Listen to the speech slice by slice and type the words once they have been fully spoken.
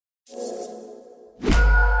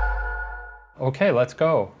Okay, let's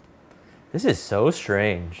go. This is so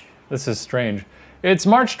strange. This is strange. It's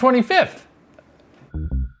March 25th.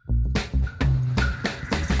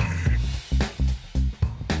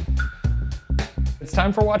 It's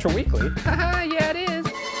time for Watcher Weekly. Yeah, it is.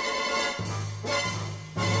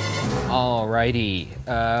 Alrighty.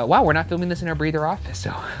 Wow, we're not filming this in our breather office,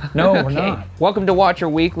 so. No, we're not. Welcome to Watcher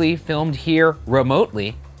Weekly, filmed here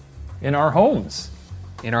remotely In our homes.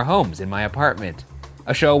 in our homes, in my apartment.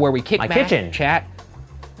 A show where we kick My back, kitchen. chat.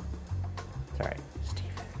 Sorry.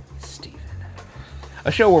 Steven.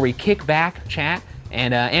 A show where we kick back, chat,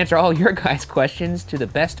 and answer all your guys' questions to the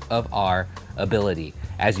best of our ability.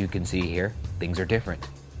 As you can see here, things are different.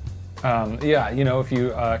 Yeah, you know, if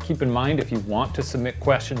you keep in mind, if you want to submit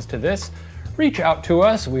questions to this, reach out to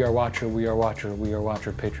us. We are Watcher, we are Watcher, we are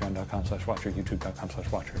Watcher, patreon.com/watcher,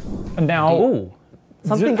 youtube.com/watcher. And now, Ooh,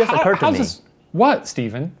 something just occurred to me. What,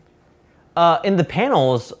 Steven? In the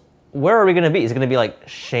panels, where are we going to be? Is it going to be like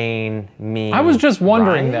Shane, me, I was just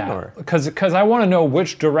wondering Ryan, that, or- because I want to know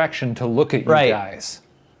which direction to look at you Right. guys.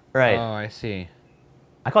 Right. Oh, I see.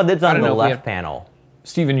 I call dibs I on don't the know if we left have- panel.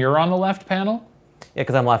 Steven, you're on the left panel? Yeah,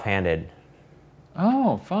 because I'm left-handed.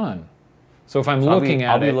 Oh, fun. So if I'm So I'll be- looking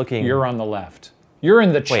I'll at be it, looking- you're on the left. You're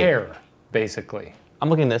in the chair, basically. I'm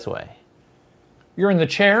looking this way. You're in the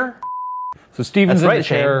chair? So Steven's That's in right, the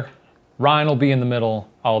chair, Ryan will be in the middle,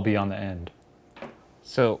 I'll be on the end.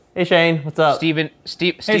 So, Hey, Shane, what's up? Steven is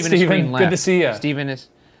Steven, screen left. good to see ya.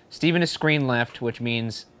 Steven is screen left, which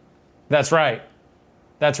means That's right.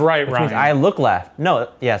 That's right, Which means Ryan. I look left. No,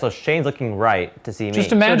 yeah, so Shane's looking right to see me.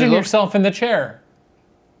 Just imagine look- yourself in the chair.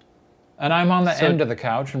 And I'm on the So- end of the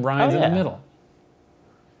couch and Ryan's Oh, in the yeah. middle.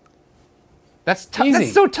 that's tough. Easy.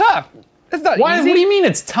 That's so tough. That's not Why? easy. What do you mean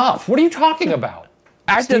it's tough? What are you talking about?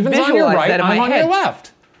 I have to Steven's on your visualize right, that in I'm my on head. your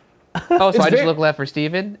left. Oh, so I just very- look left for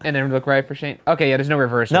Steven and then look right for Shane? Okay, yeah, there's no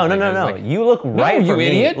reversal. No, no, thing. no, I was no. like- You look right no, for you me.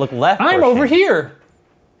 idiot. Look left I'm for over Shane. here.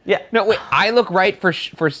 Yeah. No, wait, I look right for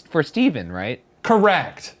Steven, right?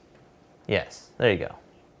 Correct. Yes, there you go.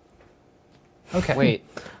 Okay. Wait,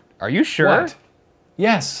 are you sure? What?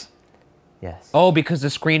 Yes. Yes. Oh, because the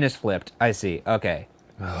screen is flipped. I see. Okay.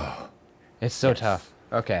 It's so tough.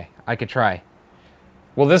 Okay, I could try.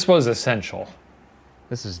 Well, this was essential.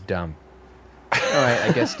 This is dumb. All right,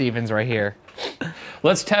 I guess Steven's right here.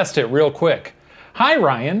 Let's test it real quick. Hi,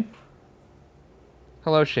 Ryan.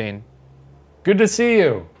 Hello, Shane. Good to see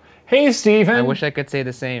you. Hey, Steven. I wish I could say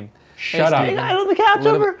the same. Shut up. Hey, guys on the couch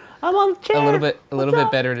little over. I'm on the chair. A little bit What's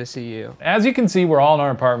up? better to see you. As you can see, we're all in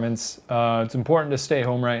our apartments. It's important to stay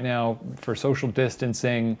home right now for social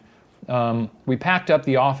distancing. We packed up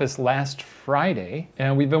the office last Friday,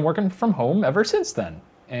 and we've been working from home ever since then.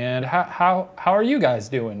 And how are you guys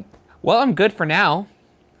doing? Well, I'm good for now.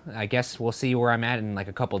 I guess we'll see where I'm at in like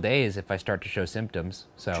a couple days if I start to show symptoms.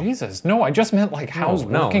 So Jesus, no, I just meant like how's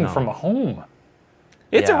no, working no. from home.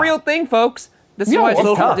 it's a Yeah. real thing, folks. This is Yeah, why well,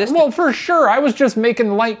 social tough. distance. Well, for sure. I was just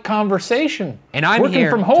making light conversation. And I'm working here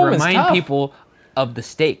from to home is remind tough. people of the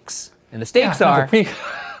stakes. And the Yeah, stakes no, are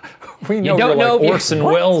we know don't you're know like if you- Orson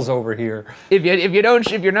What? Welles over here. if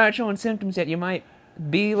you're not showing symptoms yet, you might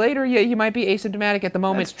be later. You might be asymptomatic at the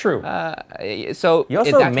moment. That's true. So You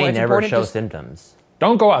also that's why may it's never important show to- symptoms.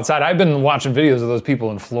 Don't go outside. I've been watching videos of those people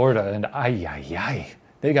in Florida, and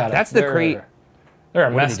they got That's the cre- They're a are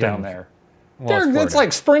mess they doing? down there. Well, it's It's Florida.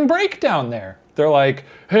 like spring break down there. They're like,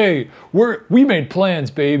 hey, we made plans,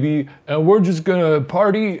 baby, and we're just gonna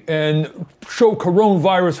party and show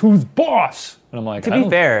coronavirus who's boss. And I'm like, To I be don't-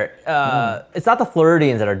 fair, it's not the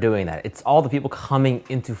Floridians that are doing that. It's all the people coming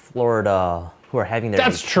into Florida who are having their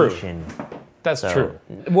That's true. vacation. that's So- true.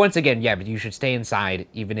 Once again, yeah, but you should stay inside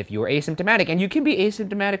even if you are asymptomatic, and you can be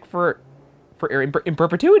asymptomatic in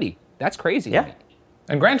perpetuity. That's crazy. to Yeah. me.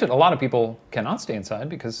 And granted, a lot of people cannot stay inside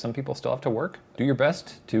because some people still have to work. Do your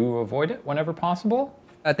best to avoid it whenever possible.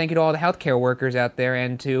 Thank you to all the healthcare workers out there,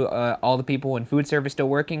 and to all the people in food service still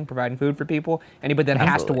working, providing food for people. Anybody that has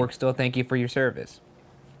to Absolutely. work still, thank you for your service,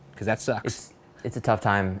 because that sucks. It's a tough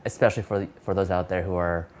time, especially for those out there who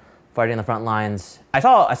are fighting on the front lines. I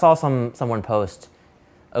saw someone post.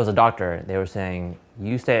 It was a doctor. They were saying,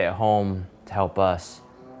 "You stay at home to help us.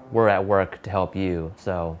 We're at work to help you.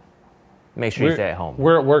 So make sure you stay at home."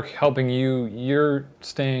 We're at work helping you. You're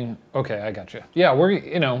staying. Okay, I got you. Yeah,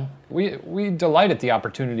 we delight at the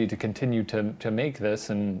opportunity to continue to make this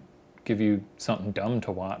and give you something dumb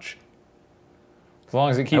to watch. As long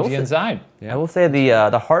as it keeps will you say- inside. I will say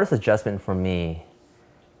the hardest adjustment for me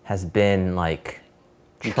has been like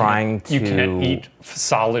trying to. You can't eat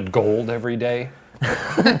solid gold every day.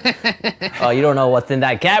 Oh, you don't know what's in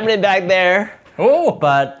that cabinet back there. Oh,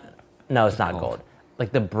 But no, it's not gold.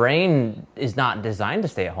 Like the brain is not designed to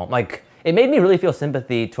stay at home. Like It made me really feel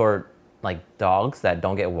sympathy toward like dogs that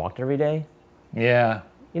don't get walked every day. Yeah.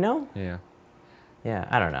 You know? Yeah. Yeah,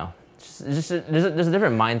 I don't know. There's a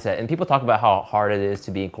different mindset, and people talk about how hard it is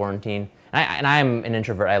to be in quarantine. And I'm an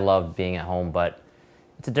introvert. I love being at home, but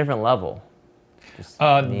it's a different level. Just me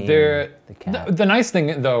and the cat. The nice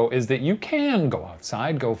thing though is that you can go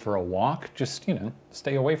outside, go for a walk, just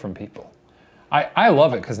stay away from people. I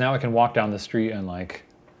love it because now I can walk down the street and like,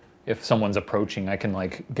 if someone's approaching, I can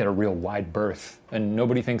like get a real wide berth and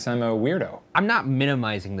nobody thinks I'm a weirdo. I'm not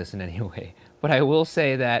minimizing this in any way, but I will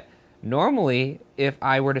say that normally, if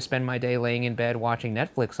I were to spend my day laying in bed watching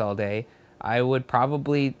Netflix all day, I would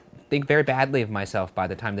probably think very badly of myself by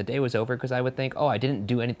the time the day was over because I would think, oh, I didn't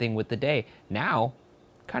do anything with the day. Now,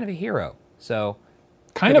 kind of a hero. So,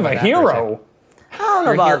 Kind of a hero. I don't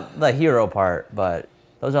know about the hero part, but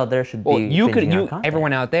those out there should be. Well, binging on content.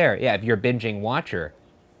 everyone out there, yeah, if you're a binging watcher,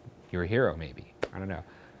 you're a hero maybe. I don't know.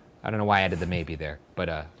 I don't know why I added the maybe there, but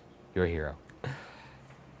you're a hero.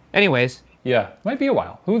 Anyways. Yeah, might be a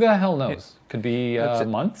while. Who the hell knows? Could be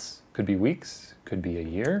months, could be weeks, could be a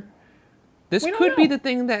year. This We don't could be know. the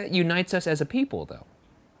thing that unites us as a people, though.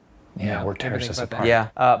 Yeah, we're What do you tearing think us about that? apart.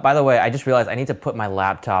 Yeah. By the way, I just realized I need to put my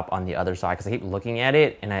laptop on the other side because I keep looking at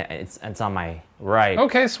it, and it's on my right.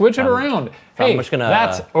 Okay, switch it around. so I'm Hey, just gonna,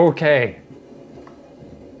 that's okay.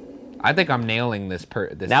 I think I'm nailing this.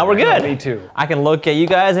 Now we're good. Me too. I can look at you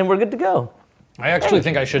guys, and we're good to go. I actually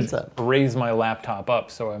think I should What's up? raise my laptop up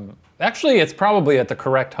so I'm... Actually, it's probably at the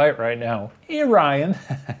correct height right now. Hey, Ryan.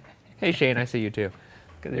 Hey, Shane, I see you too.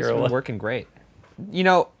 It's You're been working great. You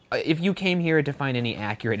know, if you came here to find any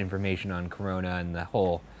accurate information on Corona and the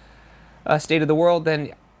whole state of the world,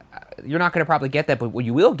 then you're not going to probably get that. But what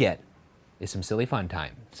you will get is some silly fun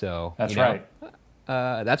time. So That's you know,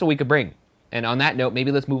 right. That's what we could bring. And on that note,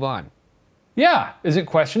 maybe let's move on. Yeah, is it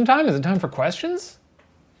question time? Is it time for questions?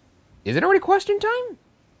 Is it already question time?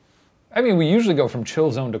 I mean, we usually go from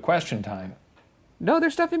chill zone to question time. No,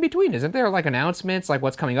 there's stuff in between. Isn't there like announcements, like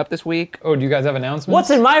what's coming up this week? Oh, do you guys have announcements? What's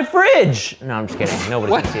in my fridge? No, I'm just kidding.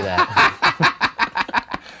 Nobody's gonna see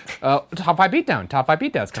that. Top 5 Beatdown. Top 5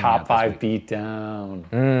 Beatdown's coming out Top this 5 beat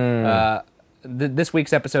down. This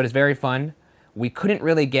week's episode is very fun. We couldn't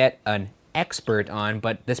really get an expert on,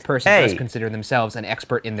 but this person Hey. does consider themselves an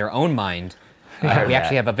expert in their own mind. We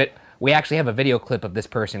actually have a video clip of this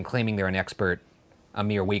person claiming they're an expert a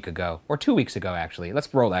mere week ago, or 2 weeks ago, actually.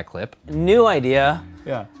 Let's roll that clip. New idea.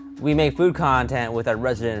 Yeah. We make food content with our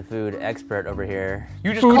resident food expert over here.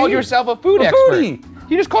 You just Foodie? called yourself a food A expert. foodie.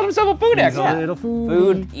 He just called himself a food expert. a little food.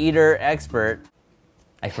 Food eater expert.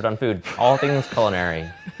 Expert on food. All things culinary.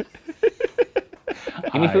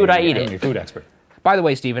 Give me food, I eat am it. a food expert. By the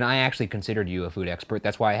way, Stephen, I actually considered you a food expert.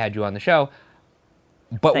 That's why I had you on the show.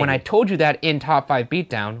 But when you. I told you that in Top 5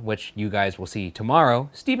 Beatdown, which you guys will see tomorrow,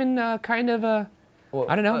 Stephen kind of, I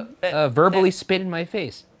don't know, verbally spit in my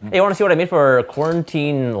face. Hey, you want to see what I made for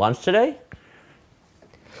quarantine lunch today?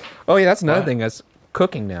 Oh, yeah, that's another thing. That's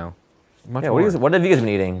cooking now. Much Yeah, more. what have you guys been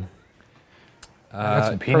eating? I got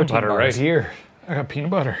some peanut protein butter right bars. here. I got peanut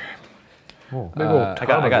butter. Big old I tub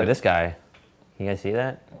got of it. this guy. Can you guys see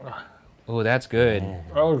that? Oh, that's good.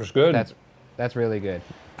 Oh, it's good. That's really good.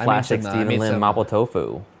 Classic Stephen Lim mapo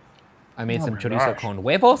tofu. I made some my chorizo gosh. con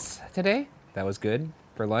huevos today. That was good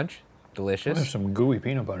for lunch. Delicious. There's some gooey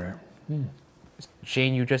peanut butter.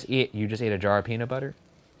 Shane, you just ate a jar of peanut butter?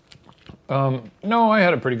 No, I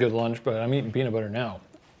had a pretty good lunch, but I'm eating peanut butter now.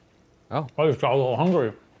 Oh. I just got a little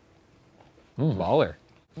hungry. Baller.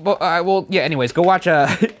 Well, yeah. Anyways, go watch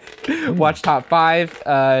watch Top 5. It's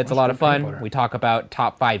a lot of good peanut fun. butter. We talk about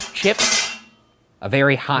Top 5 chips, a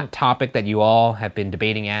very hot topic that you all have been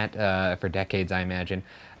debating at for decades, I imagine.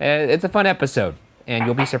 It's a fun episode, and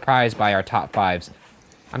you'll be surprised by our top 5s.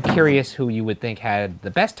 I'm curious who you would think had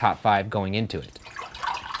the best top 5 going into it.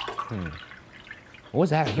 What was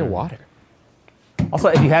that? I hear water. Also,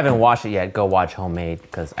 if you haven't watched it yet, go watch Homemade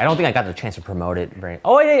because I don't think I got the chance to promote it.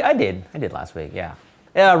 Oh, I did. I did last week. Yeah.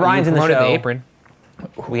 Yeah, Ryan's in the promoted show. the apron.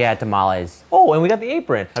 We had tamales. Oh, and we got the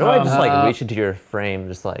apron. How do I just like reach into your frame,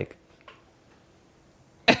 just like?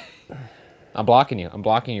 I'm blocking you. I'm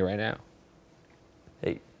blocking you right now.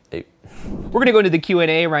 Hey. We're going to go into the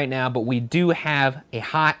Q&A right now, but we do have a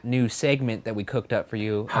hot new segment that we cooked up for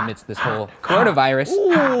you amidst this whole coronavirus.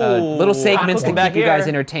 Little segments to cooking back keep you guys here.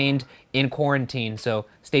 entertained in quarantine, so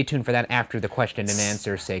stay tuned for that after the question and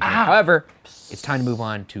answer segment. However, it's time to move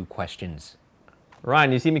on to questions.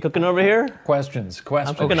 Ryan, you see me cooking over here? Questions.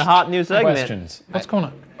 I'm cooking a hot new segment. Questions. What's going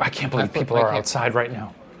on? I can't believe flipped people my are camera. outside right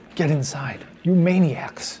now. Get inside. You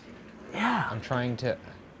maniacs. I'm trying to...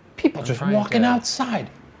 People just trying walking to- outside.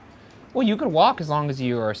 Well, you can walk as long as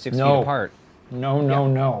you are 6 feet No. apart.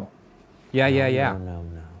 No. Yeah. No.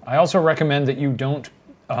 I also recommend that you don't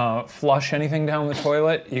flush anything down the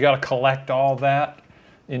toilet. You got to collect all that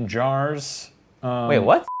in jars. Wait,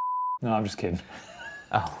 what? No, I'm just kidding.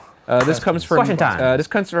 This comes from Question time. This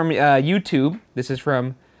comes from YouTube. This is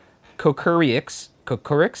from Kokurix.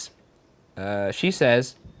 She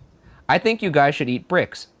says, "I think you guys should eat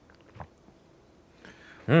bricks."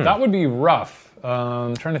 That would be rough.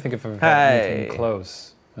 I'm trying to think if I've had anything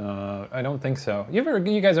close. I don't think so.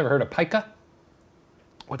 You guys ever heard of pica?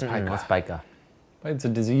 What's pica? What's pica? It's a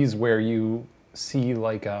disease where you see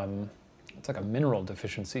like it's like a mineral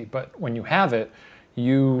deficiency, but when you have it,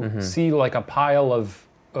 you see like a pile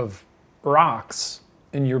of rocks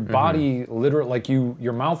in your body, literally, like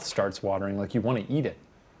your mouth starts watering, like you want to eat it.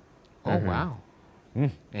 Oh wow!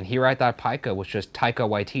 And here I thought pica was just Taika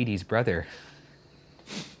Waititi's brother.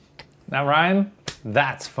 Now, Ryan,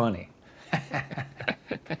 that's funny.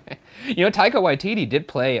 You know, Taika Waititi did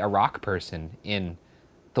play a rock person in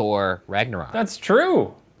Thor Ragnarok. That's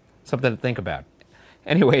true. Something to think about.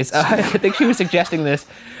 Anyways, I think she was suggesting this.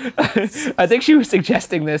 I think she was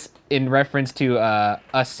suggesting this in reference to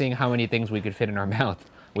us seeing how many things we could fit in our mouth,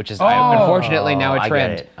 which is unfortunately now a I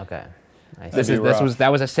trend. get it. Okay. I see.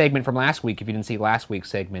 That was a segment from last week. If you didn't see last week's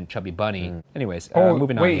segment, Chubby Bunny. Anyways,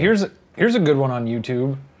 moving on. Wait, here. here's a good one on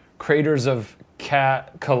YouTube. Creators of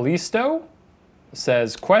Cat Callisto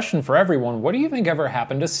says, question for everyone, what do you think ever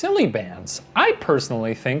happened to silly bands? I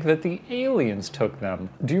personally think that the aliens took them.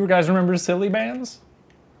 Do you guys remember silly bands?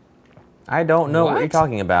 I don't know what you're What?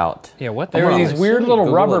 talking about. Yeah, what There were these weird little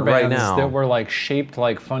Google rubber it right bands now. that were like shaped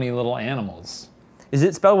like funny little animals. Is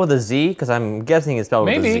it spelled with a Z? Because I'm guessing it's spelled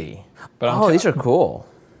with a Maybe. Z. But These are cool.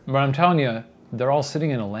 But I'm telling you, they're all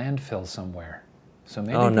sitting in a landfill somewhere. So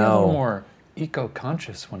maybe Oh, be a little no. more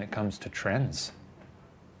eco-conscious when it comes to trends.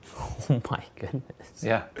 Oh my goodness.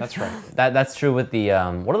 Yeah, that's right. That's true with the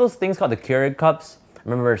what are those things called? The Keurig cups. I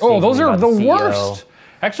remember seeing Oh, those something are about the CEO. worst.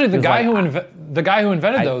 Actually, the was guy like, who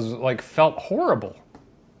invented those like felt horrible.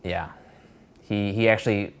 Yeah. He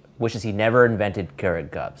actually wishes he never invented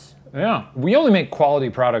Keurig cups. Yeah, we only make quality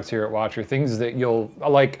products here at Watcher. Things that you'll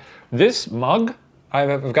like. This mug,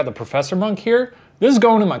 I've got the Professor mug here. This is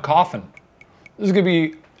going in my coffin. It's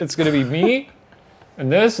gonna be me, and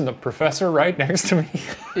this, and the Professor right next to me.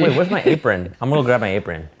 Wait, where's my apron? I'm gonna grab my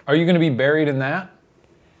apron. Are you gonna be buried in that?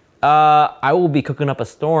 I will be cooking up a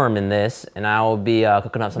storm in this, and I will be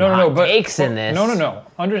cooking up some hot takes in this. No.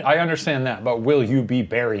 I understand that, but will you be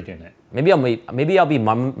buried in it? Maybe I'll be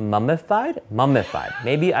mummified.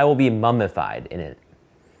 Maybe I will be mummified in it.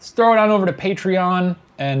 Let's throw it on over to Patreon.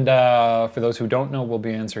 And for those who don't know, we'll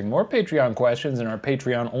be answering more Patreon questions in our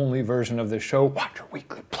Patreon-only version of the show, Watcher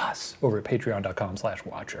Weekly Plus, over at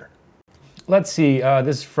patreon.com/Watcher. Let's see,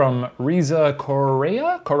 this is from Riza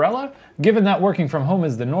Corella. Given that working from home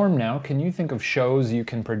is the norm now, can you think of shows you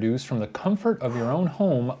can produce from the comfort of your own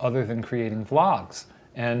home other than creating vlogs?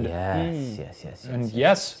 And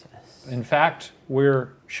yes. In fact, we're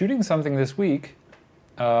shooting something this week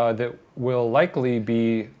that will likely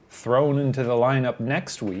be thrown into the lineup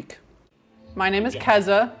next week. My name is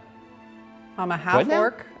Keza. I'm a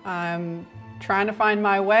half-orc. I'm trying to find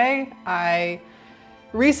my way. I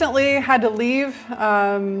recently had to leave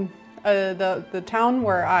the town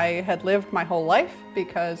where I had lived my whole life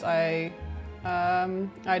because I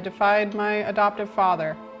defied my adoptive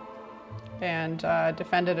father and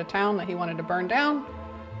defended a town that he wanted to burn down.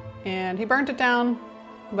 And he burnt it down,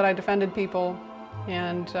 but I defended people,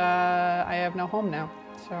 and I have no home now.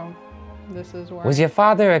 So this is where... Was your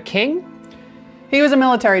father a king? He was a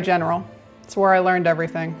military general. It's where I learned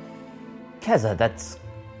everything. Keza, that's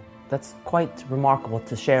quite remarkable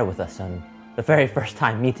to share with us on the very first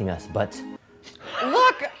time meeting us, but...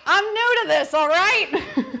 Look, I'm new to this, all right?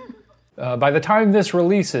 By the time this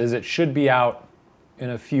releases, it should be out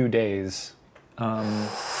in a few days.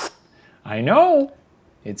 I know,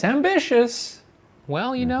 it's ambitious.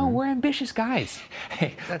 Well, you know, we're ambitious guys.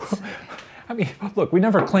 Hey, I mean, look, we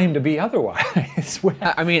never claimed to be otherwise.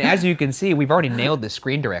 I mean, as you can see, we've already nailed the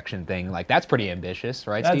screen direction thing. Like, that's pretty ambitious,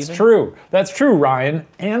 right, That's Steven? true. That's true, Ryan.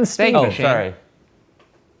 And Steven. Thank Oh, you, Shane. sorry.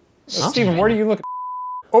 Steven, where do you look?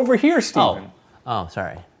 Over here, Steven. Oh,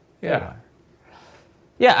 sorry. Yeah.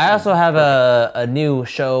 Yeah, I also have a new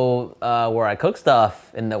show where I cook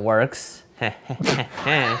stuff in the works.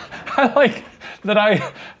 I like that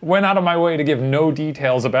I went out of my way to give no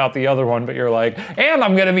details about the other one, but you're like, and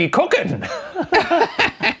I'm gonna be cooking.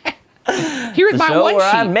 Here's The my show one where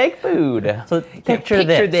I sheet. make food. So picture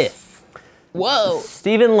this. Whoa.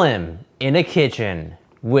 Stephen Lim in a kitchen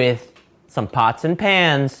with some pots and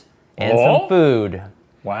pans and Oh. some food.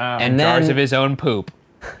 Wow. And then- jars of his own poop.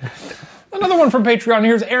 no, Another one from Patreon.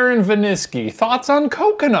 Here's Aaron Vaniski. Thoughts on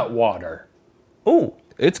coconut water? Ooh.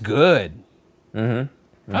 It's good. I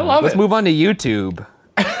love Let's it. move on to YouTube.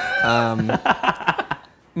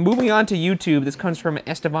 Moving on to YouTube, this comes from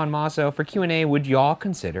Esteban Masso. For Q&A, would y'all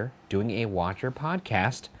consider doing a Watcher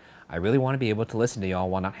podcast? I really want to be able to listen to y'all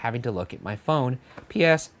while not having to look at my phone.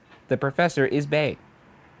 P.S. The professor is bae.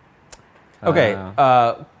 Okay.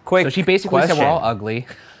 Quick. So she basically question. said we're all ugly.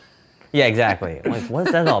 Yeah, exactly. Like,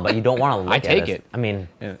 what's that all about? You don't want to look I at take us. it. I mean,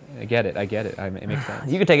 Yeah, I get it. It makes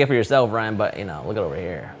sense. you could take it for yourself, Ryan, but look at over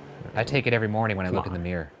here. I take it every morning when I look in the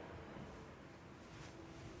mirror.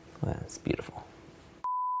 That's beautiful.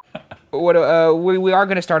 We are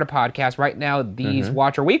going to start a podcast right now. These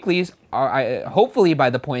Watcher Weeklies are hopefully by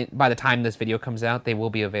the time this video comes out, they will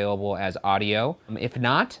be available as audio. If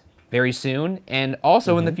not, very soon. And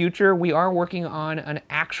also in the future, we are working on an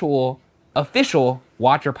actual official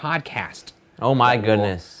Watcher podcast. Oh my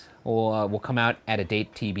goodness. Will come out at a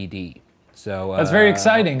date TBD. So That's very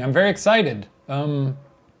exciting. I'm very excited.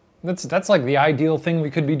 That's like the ideal thing we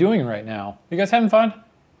could be doing right now. You guys having fun?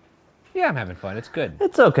 Yeah, I'm having fun. It's good.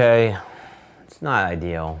 It's okay. It's not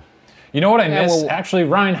ideal. You know what I miss? well- Actually,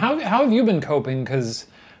 Ryan, how have you been coping? Because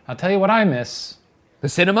I'll tell you what I miss. The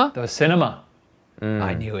cinema? The cinema.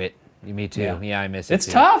 I knew it. Me too. Yeah, I miss it. It's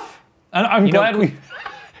too. tough. And I'm You know- glad we...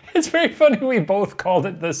 It's very funny we both called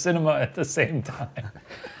it the cinema at the same time.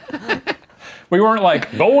 We weren't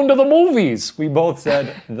like, going to the movies. We both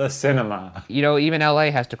said the cinema. You know, even LA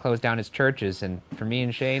has to close down its churches, and for me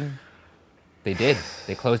and Shane, they did.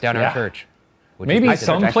 They closed down Yeah. our church. Which Maybe is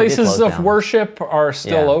some actually did places close of down. worship are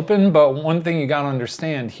still Yeah. open, but one thing you gotta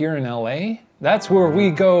understand, here in LA, that's where we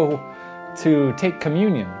go to take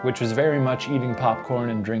communion, which is very much eating popcorn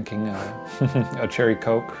and drinking a cherry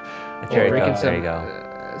Coke. Cherry Or, Coke, uh, there you go.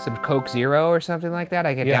 some Coke Zero or something like that.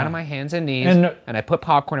 I get Yeah. down on my hands and knees, And- and I put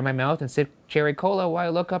popcorn in my mouth and sip cherry cola while I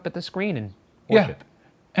look up at the screen and Yeah. worship.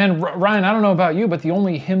 And Ryan, I don't know about you, but the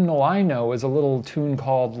only hymnal I know is a little tune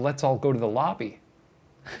called Let's All Go to the Lobby.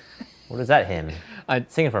 What is that hymn?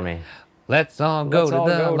 Sing it for me. Let's all go, Let's to, all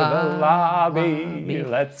the go to the lobby. lobby.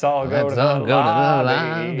 Let's all go Let's to all the go to the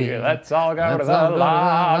lobby. lobby. Let's all go to Let's the all go to the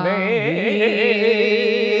lobby.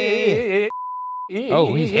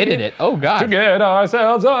 Oh, he's hitting it. Oh, To God. get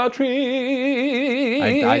ourselves a treat.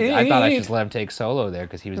 I thought I should just let him take solo there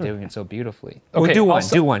because he was doing it so beautifully. Okay, Okay, do one.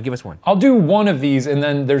 also- Do one. Give us one. I'll do one of these, and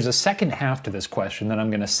then there's a second half to this question that I'm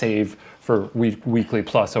going to save for Weekly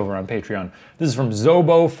Plus over on Patreon. This is from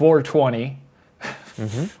Zobo420.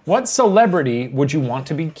 What celebrity would you want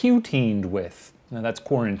to be Q-teened with? Now, that's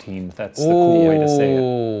quarantined. That's the cool way to say it.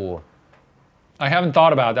 Ooh. I haven't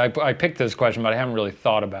thought about it. I picked this question, but I haven't really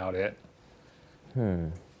thought about it.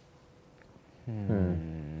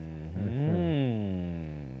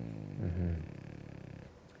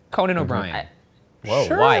 Conan O'Brien. Whoa,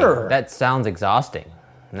 Sure. why? That sounds exhausting.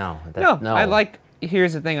 No. No, I like.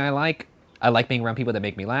 Here's the thing. I like being around people that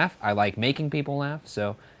make me laugh. I like making people laugh.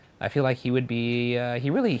 So I feel like he would be. He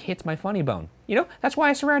really hits my funny bone. You know, that's why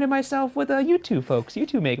I surrounded myself with you two folks. You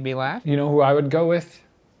two make me laugh. You know who I would go with?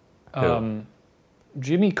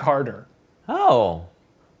 Jimmy Carter. Oh.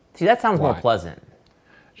 See, that sounds more Why? pleasant.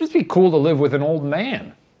 Just be cool to live with an old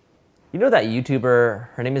man. You know that YouTuber,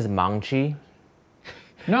 her name is Mangchi?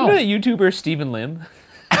 No. You know that YouTuber Stephen Lim?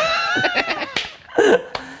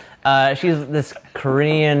 She's this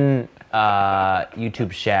Korean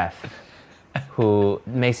YouTube chef who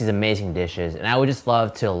makes these amazing dishes, and I would just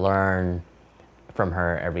love to learn from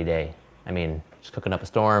her every day. I mean, just cooking up a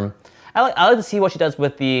storm. I like to see what she does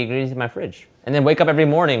with the ingredients in my fridge, and then wake up every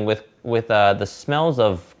morning with the smells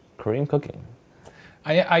of Korean cooking.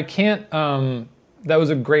 I can't. That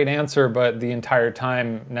was a great answer, but the entire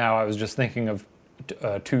time now I was just thinking of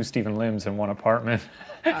two Stephen Lims in one apartment.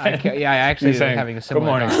 I actually He's was saying, having a "Good similar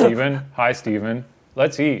morning, thought." Stephen. Hi, Stephen.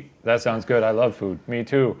 Let's eat. That sounds good. I love food. Me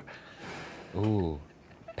too." Ooh,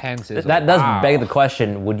 pan sizzle. That does Wow. beg the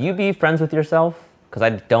question: would you be friends with yourself? Because I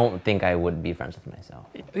don't think I would be friends with myself.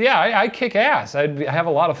 Yeah, I kick ass. I have a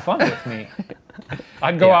lot of fun with me.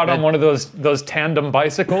 I'd go Yeah, out on that- one of those tandem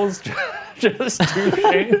bicycles, just two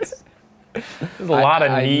chains. There's a lot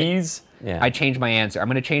of I- knees. Yeah. I changed my answer. I'm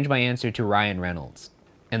going to change my answer to Ryan Reynolds,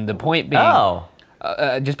 and the point being, Oh.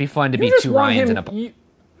 just be fun to You be just two want Ryans him. in a.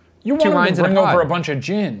 You want him Ryans to in a bring over pod. a bunch of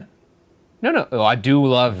gin. No. Oh, I do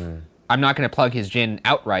love. I'm not going to plug his gin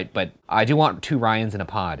outright, but I do want two Ryans in a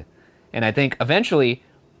pod, and I think eventually,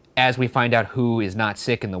 as we find out who is not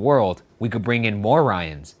sick in the world, we could bring in more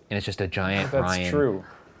Ryans, and it's just a giant That's Ryan. true.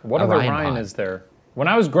 What a other Ryan Ryan pod. is there? When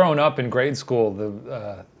I was growing up in grade school,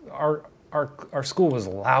 our school was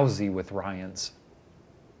lousy with Ryans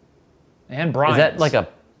and Bryans. Is that like a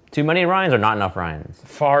Too many Ryans or not enough Ryans?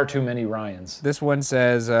 Far too many Ryans. This one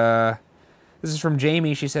says, this is from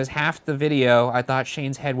Jamie. She says, half the video, I thought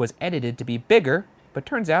Shane's head was edited to be bigger, but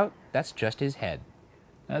turns out that's just his head.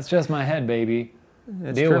 That's just my head, baby.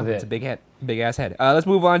 That's Deal true. with it. It's a big head, big ass head. Let's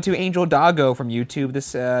move on to Angel Doggo from YouTube.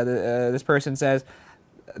 This person says,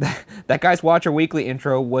 that guy's Watcher Weekly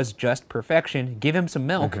intro was just perfection. Give him some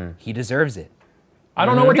milk. He deserves it. I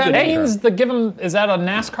don't know what Pretty that good means. The give him, is that a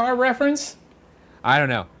NASCAR reference? I don't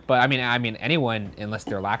know, but I mean, anyone, unless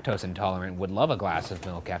they're lactose intolerant, would love a glass of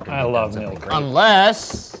milk after. I they've done love something milk. great.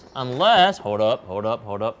 Unless, hold up.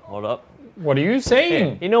 What are you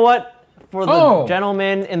saying? You know what? For the Oh.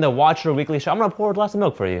 gentleman in the Watcher Weekly show, I'm gonna pour a glass of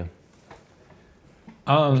milk for you.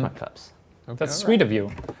 Where's my cups? That's sweet of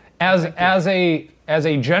you. As a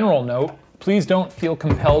general note, please don't feel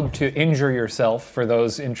compelled to injure yourself for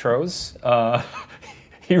those intros.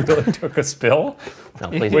 He really took a spill, No,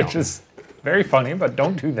 please which don't. is very funny, but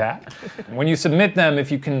don't do that. When you submit them, if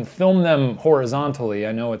you can film them horizontally,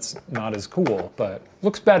 I know it's not as cool, but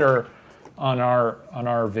looks better on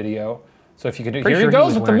our video. So if you could, Pretty here sure he he goes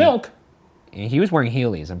was with the wearing- milk. He was wearing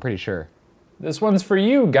Heelys, I'm pretty sure. This one's for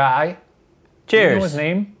you, guy. Do you know Cheers his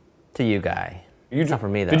name? to you, guy. You It's not for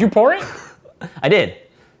me though. Did you pour it? I did.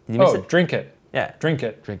 Did you miss Oh, it? drink it. Yeah. Drink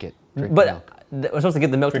it. Drink it. Drink the But milk. we're supposed to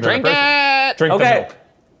give the milk to the Drink other person. it! Drink the Okay. milk.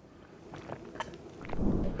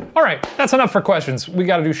 All right, that's enough for questions. We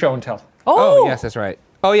got to do show and tell. Oh, yes, that's right.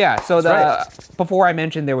 Oh, yeah. So That's before I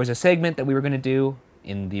mentioned there was a segment that we were going to do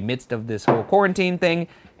in the midst of this whole quarantine thing,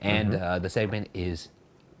 and the segment is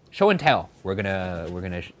show and tell. We're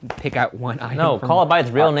gonna pick out one item. No, from call it by its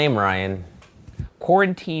real name, Ryan.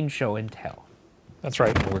 quarantine show and tell. That's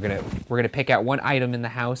right. We're gonna pick out one item in the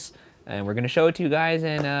house, and we're gonna show it to you guys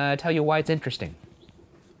and tell you why it's interesting.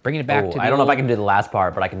 Bringing it back Oh, to the I don't know if I old- can do the last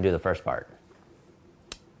part, but I can do the first part.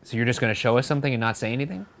 So you're just gonna show us something and not say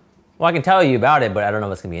anything? Well, I can tell you about it, but I don't know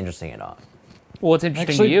if it's gonna be interesting at all. Well, it's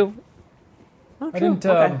interesting Actually- to you. I didn't.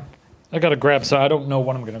 Okay. I got to grab, so I don't know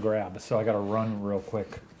what I'm going to grab, so I got to run real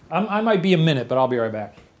quick. I might be a minute, but I'll be right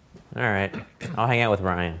back. All right, I'll hang out with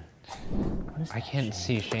Ryan. I can't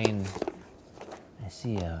see Shane. I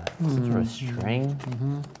see some sort of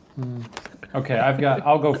string. Okay,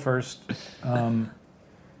 I'll go first. I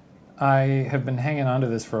have been hanging on to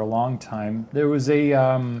this for a long time. There was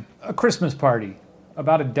a Christmas party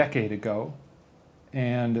about a decade ago,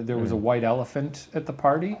 and there was a white elephant at the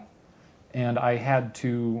party, and I had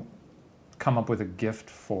to come up with a gift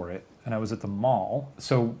for it, and I was at the mall.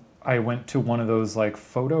 So I went to one of those like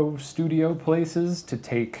photo studio places to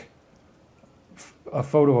take a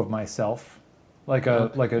photo of myself, like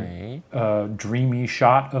Okay. a dreamy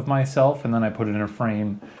shot of myself, and then I put it in a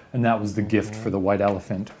frame, and that was the gift for the white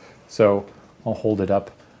elephant. So I'll hold it up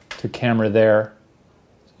to camera there.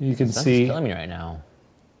 You can Sun's see, killing me right now.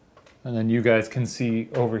 and then you guys can see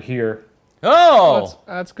over here. Oh,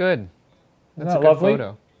 That's good. That's that a good lovely?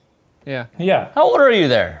 photo. Yeah. Yeah, how old are you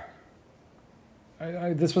there?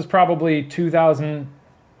 this was probably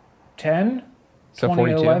 2010, So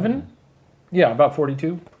 42. 2011. Yeah, about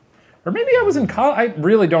 42. Or maybe I was in college. I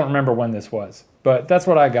really don't remember when this was, but that's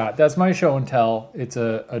what I got. That's my show and tell. It's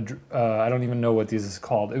I don't even know what this is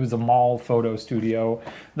called. It was a mall photo studio.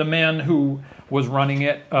 The man who was running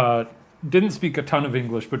it didn't speak a ton of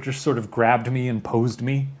English, but just sort of grabbed me and posed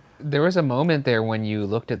me. There was a moment there when you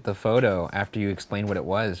looked at the photo after you explained what it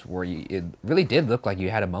was, where it really did look like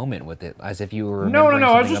you had a moment with it, as if you were No. remembering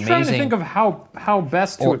I was something just trying to amazing think of how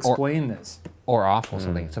best to Or- explain this. or awful.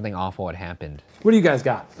 Something awful had happened. What do you guys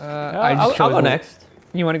got? I I'll just chose go the- next.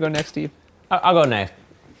 You want to go next, Steve? I'll go next.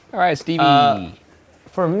 All right, Stevie.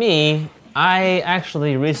 For me, I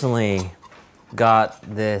actually recently got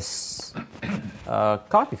this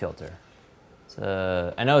coffee filter.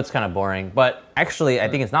 I know it's kind of boring, but actually I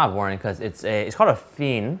think it's not boring because it's called a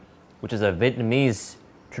Phin, which is a Vietnamese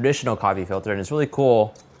traditional coffee filter, and it's really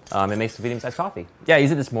cool. It makes the Vietnamese iced coffee. Yeah, I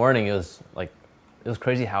used it this morning. It was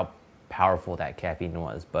crazy how powerful that caffeine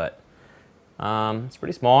was, but it's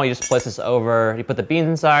pretty small. You just place this over, you put the beans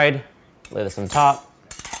inside, lay this on top,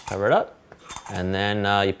 cover it up, and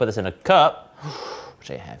then you put this in a cup,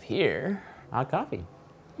 which I have here, hot coffee.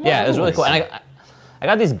 Yeah, it was really cool. And I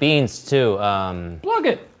got these beans too. Plug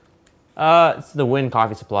it. It's the Win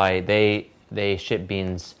Coffee Supply. They ship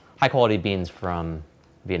beans, high quality beans from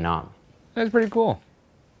Vietnam. That's pretty cool.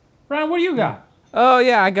 Ryan, what do you got? Oh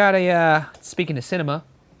yeah, I got a. Speaking of cinema,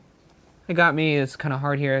 it got me. It's kind of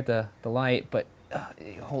hard here at the light, but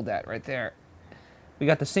you hold that right there. We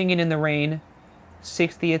got the Singing in the Rain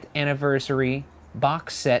 60th anniversary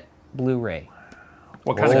box set Blu-ray.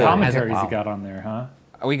 What kind of Oh. commentaries Wow. you got on there, huh?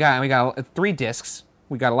 We got 3 discs.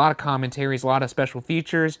 We got a lot of commentaries, a lot of special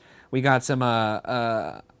features. We got some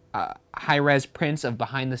high-res prints of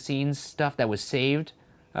behind-the-scenes stuff that was saved.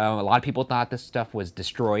 A lot of people thought this stuff was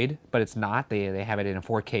destroyed, but it's not. They have it in a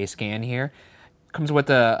 4K scan here. Comes with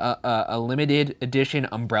a limited edition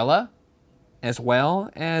umbrella, as well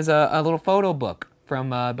as a little photo book from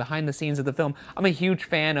behind the scenes of the film. I'm a huge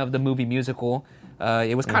fan of the movie musical.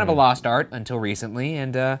 It was kind of a lost art until recently,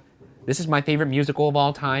 and this is my favorite musical of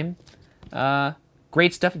all time.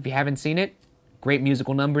 Great stuff if you haven't seen it. Great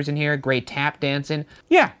musical numbers in here, great tap dancing.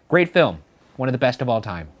 Yeah, great film. One of the best of all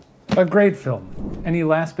time. A great film. Any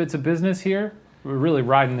last bits of business here? We're really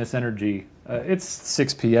riding this energy. It's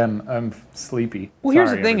 6 p.m. I'm sleepy. Well,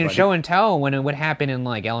 here's the Sorry, thing, in everybody. show and tell, when it would happen in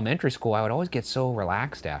like elementary school, I would always get so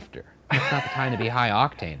relaxed after. It's not the time to be high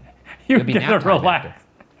octane. You It'd be gotta nap time relax.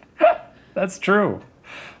 That's true.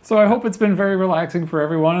 So I hope it's been very relaxing for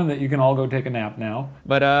everyone and that you can all go take a nap now.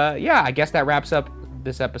 But yeah, I guess that wraps up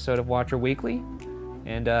this episode of Watcher Weekly.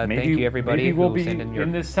 And thank you everybody Maybe we'll who be sent in your...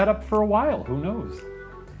 in this setup for a while. Who knows?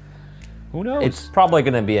 Who knows? It's probably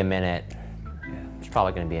going to be a minute. It's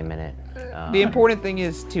probably going to be a minute. The important thing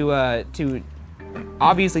is to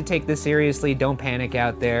obviously take this seriously. Don't panic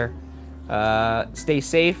out there. Stay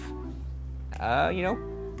safe.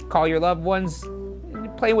 Call your loved ones.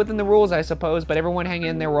 Play within the rules, I suppose. But everyone hang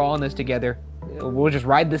in there. We're all in this together. We'll just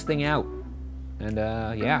ride this thing out. And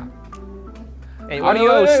yeah. Hey,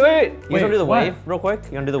 Adios. Wait. You want to do the what? wave real quick?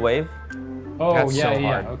 You want to do the wave? Oh, That's yeah, so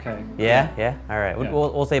yeah, hard. okay. Yeah? All right. Yeah.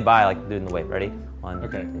 We'll say bye like doing the wave. Ready? 1,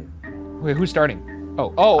 Okay. 2. Wait, who's starting?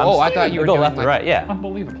 Oh, I thought you were go doing left like... to right. Yeah.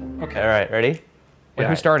 Unbelievable. Okay. All right. Ready? Wait, Yeah.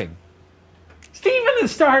 who's starting? Steven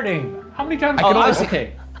is starting! How many times? I can only-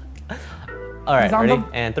 Okay. All right. He's on Ready? the-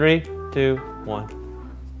 And 3, 2, 1.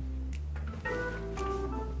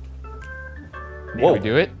 Can Whoa. we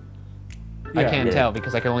do it? I Yeah. can't Yeah. tell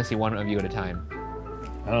because I can only see one of you at a time.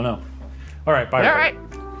 I don't know. All right, bye. All everybody.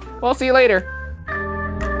 right. Well, see you later.